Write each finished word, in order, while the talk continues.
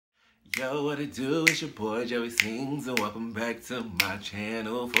Yo, what it do? It's your boy Joey Sings, and welcome back to my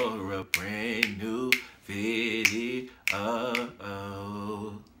channel for a brand new video.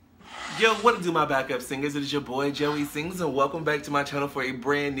 Yo, what it do, my backup singers? It is your boy Joey Sings, and welcome back to my channel for a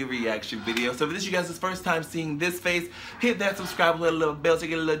brand new reaction video. So if this is you guys' first time seeing this face, hit that subscribe button, little bell to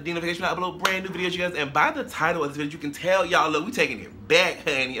get a little notification when I upload brand new videos, you guys. And by the title of this video, you can tell y'all, look, we taking it back,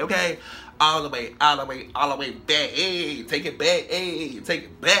 honey, okay? All the way back. Hey, take it back. Hey, take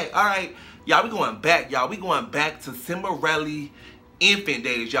it back. All right, y'all, we going back, y'all. We going back to Cimorelli infant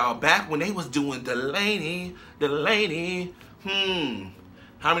days, y'all. Back when they was doing Delaney.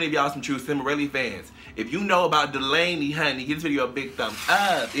 How many of y'all some true Cimorelli fans? If you know about Delaney, honey, give this video a big thumbs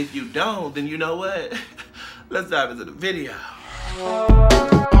up. If you don't, then you know what? Let's dive into the video.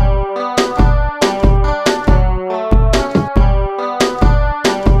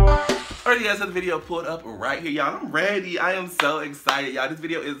 Alright, guys, so the video pulled up right here, y'all. I'm ready. I am so excited, y'all. This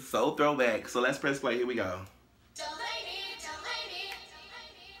video is so throwback. So let's press play. Here we go.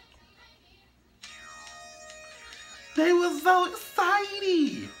 They were so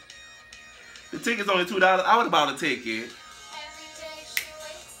excited. The ticket's only $2. I would have bought a ticket.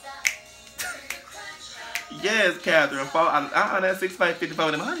 Yes, Catherine. That's $6.54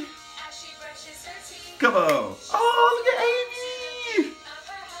 for the money. Come on. Oh, look at Amy.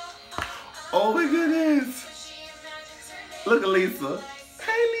 Oh my goodness. Look at Lisa.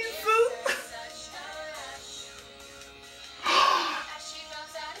 Hey, Lisa.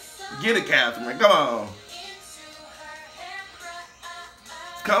 Get it, Catherine. Come on.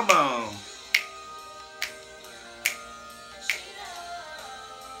 Come on.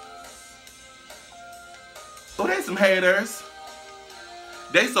 Oh, they some haters.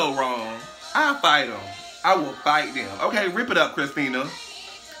 They so wrong. I'll fight them. I will fight them. Okay, rip it up, Christina.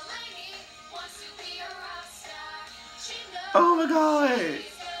 Oh my God.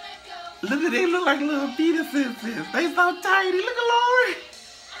 Look at they look like little fetuses. They so tiny. Look at Lori.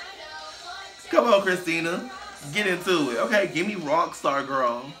 Come on, Christina. Get into it. Okay, give me Rockstar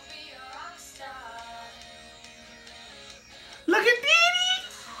Girl. Look at Diddy.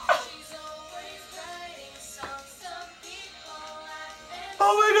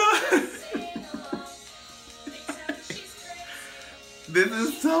 Oh my God. This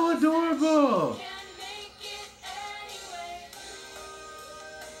is so adorable.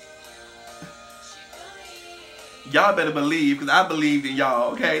 Y'all better believe, because I believed in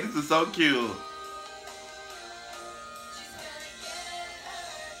y'all. Okay, this is so cute.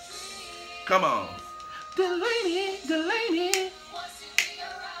 Come on. Delaney.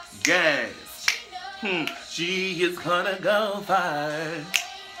 Yes. She is gonna go far.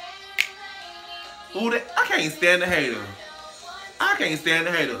 Ooh, I can't stand the hater. I can't stand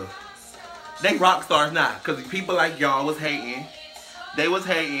the hater. They rock stars now, because people like y'all was hating. They was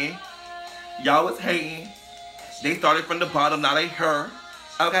hating. Y'all was hating. They started from the bottom, now they her.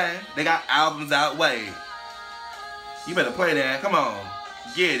 Okay? They got albums out. Wait. You better play that. Come on.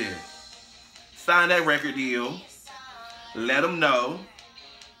 Get it. Sign that record deal. Let them know.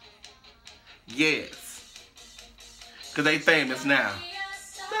 Yes. Because they famous now.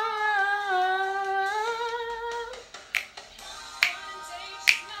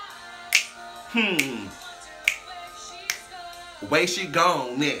 Way she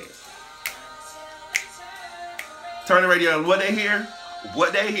gone next. Turn the radio on. What they hear?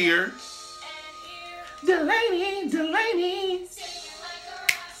 What they hear? Delaney.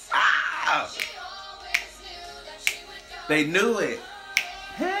 Ah! They knew it.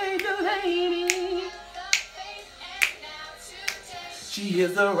 Hey, Delaney. She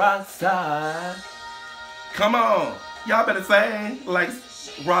is a rock star. Come on. Y'all better sing like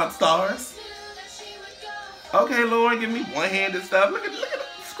rock stars. Okay, Lauren, give me one-handed stuff. Look at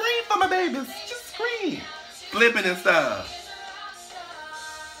scream for my babies. Just scream. Flipping and stuff.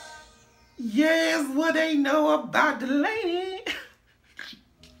 Yes, what they know about Delaney.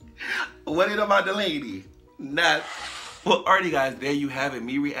 What they know about Delaney? Not. Well, alrighty, guys, there you have it.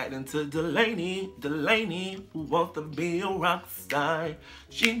 Me reacting to Delaney, who wants to be a rock star.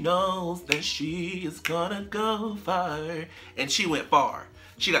 She knows that she is gonna go far. And she went far.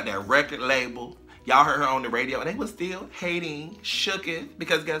 She got that record label. Y'all heard her on the radio, and they was still hating, shook it,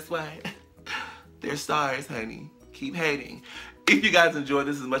 because guess what? They're stars, honey. Keep hating. If you guys enjoyed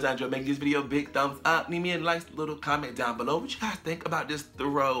this as much as I enjoyed making this video, big thumbs up. Leave me a nice little comment down below. What you guys think about this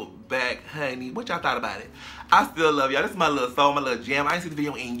throwback, honey? What y'all thought about it? I still love y'all. This is my little soul, my little jam. I ain't seen the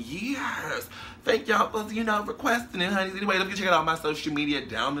video in years. Thank y'all for, requesting it, honey. Anyway, don't forget to check out my social media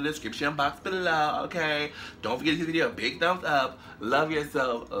down in the description box below, okay? Don't forget to give this video a big thumbs up. Love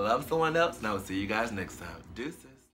yourself. Love someone else. And I will see you guys next time. Deuces.